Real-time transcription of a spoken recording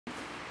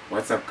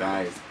What's up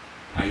guys?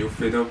 Are you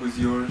fed up with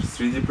your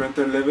 3D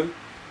printer level?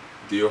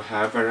 Do you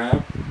have a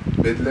wrap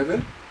bed level?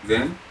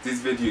 Then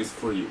this video is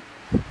for you.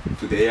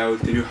 Today I will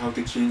tell you how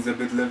to change the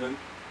bed level,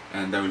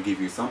 and I will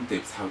give you some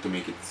tips how to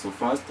make it so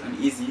fast and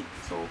easy.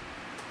 So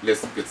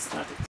let's get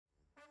started.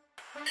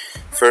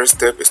 First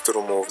step is to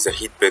remove the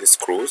heat bed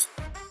screws.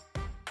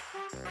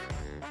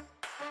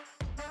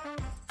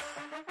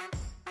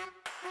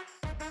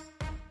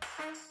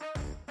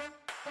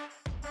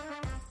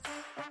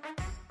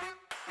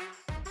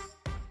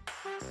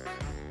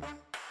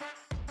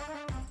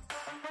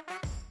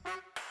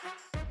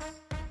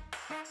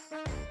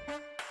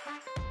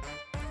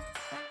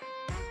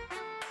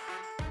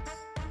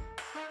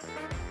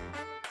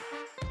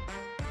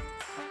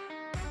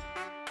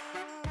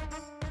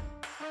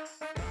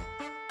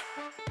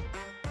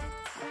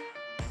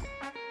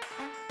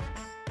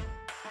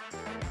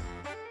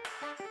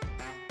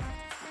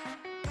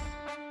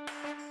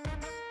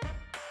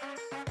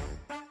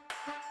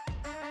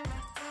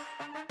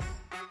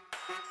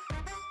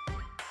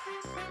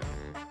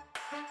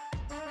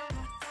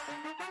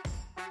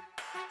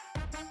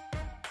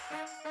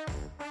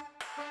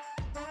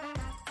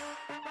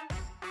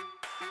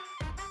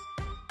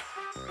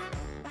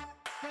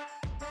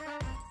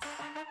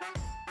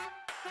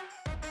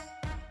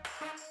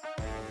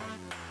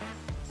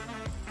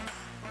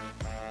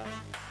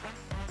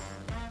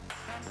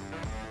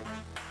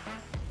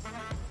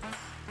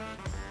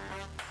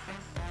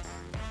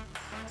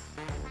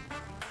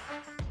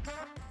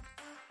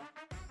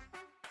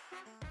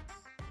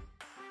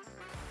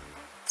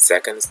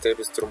 Second step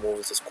is to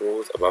remove the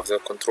screws above the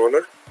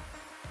controller.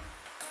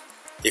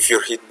 If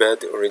your heat bed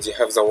already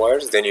has the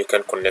wires, then you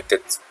can connect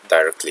it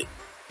directly.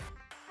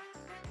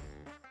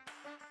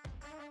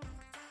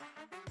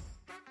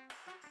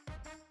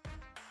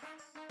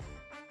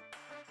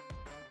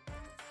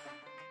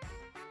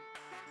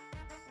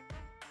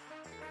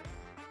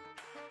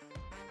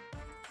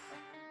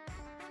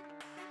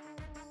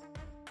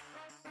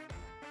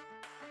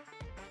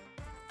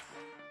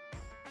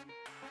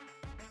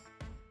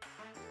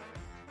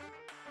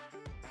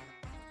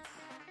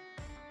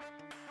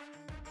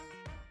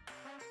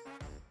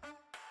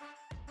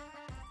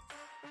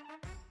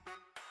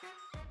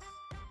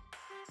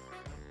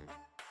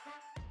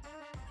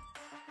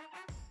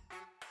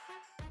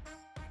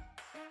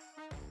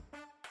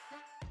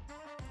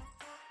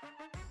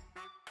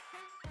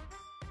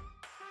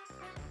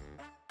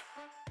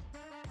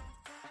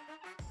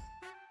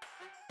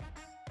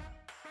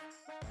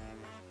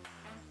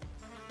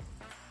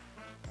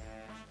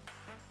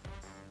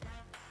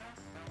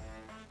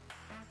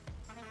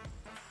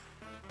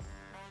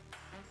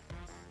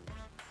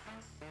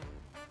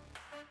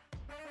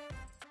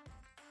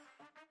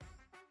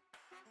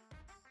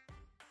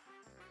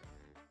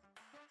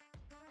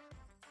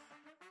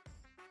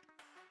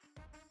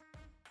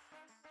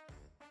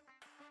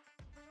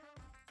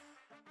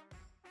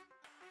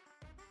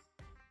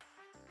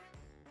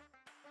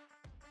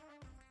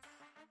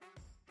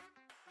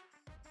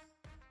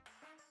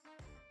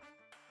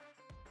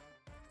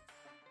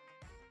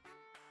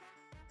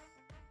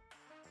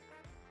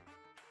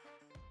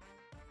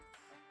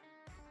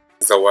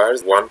 The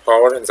wires, one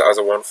power and the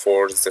other one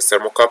for the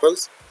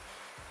thermocouples.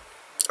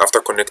 After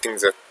connecting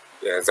the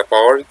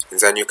power,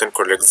 then you can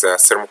connect the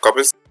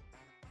thermocouples.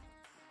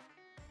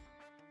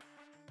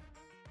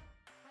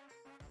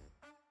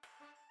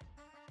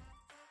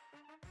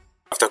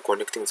 After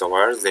connecting the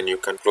wires, then you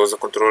can close the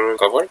controller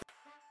cover.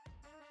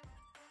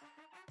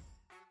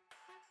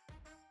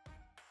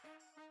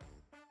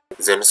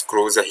 Then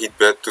screw the heat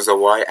bed to the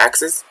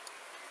Y-axis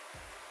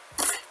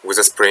with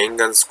a spring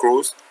and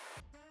screws.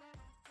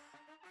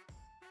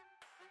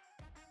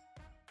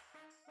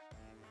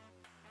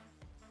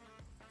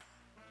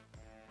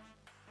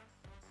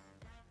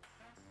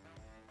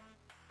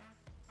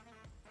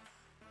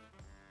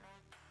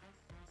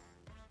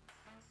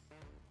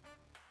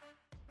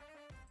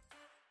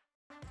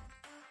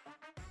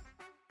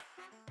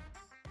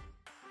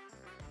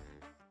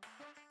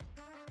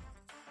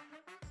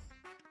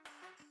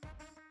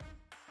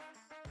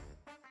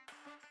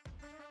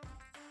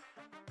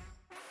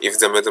 If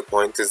the middle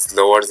point is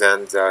lower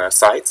than the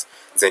sides,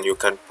 then you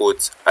can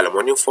put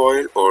aluminum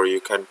foil or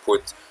you can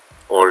put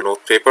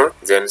notepaper,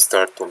 then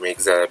start to make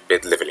the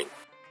bed leveling.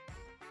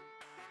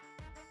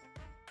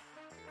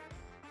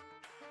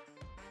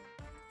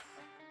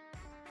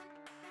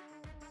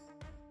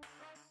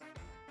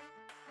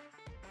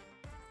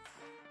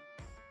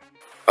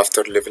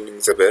 After leveling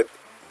the bed,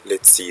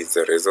 let's see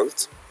the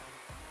results.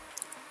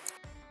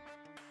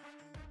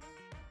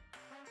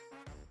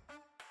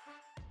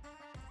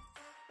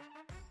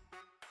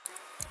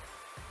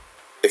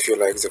 If you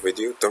like the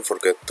video, don't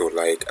forget to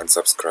like and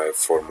subscribe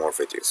for more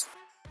videos.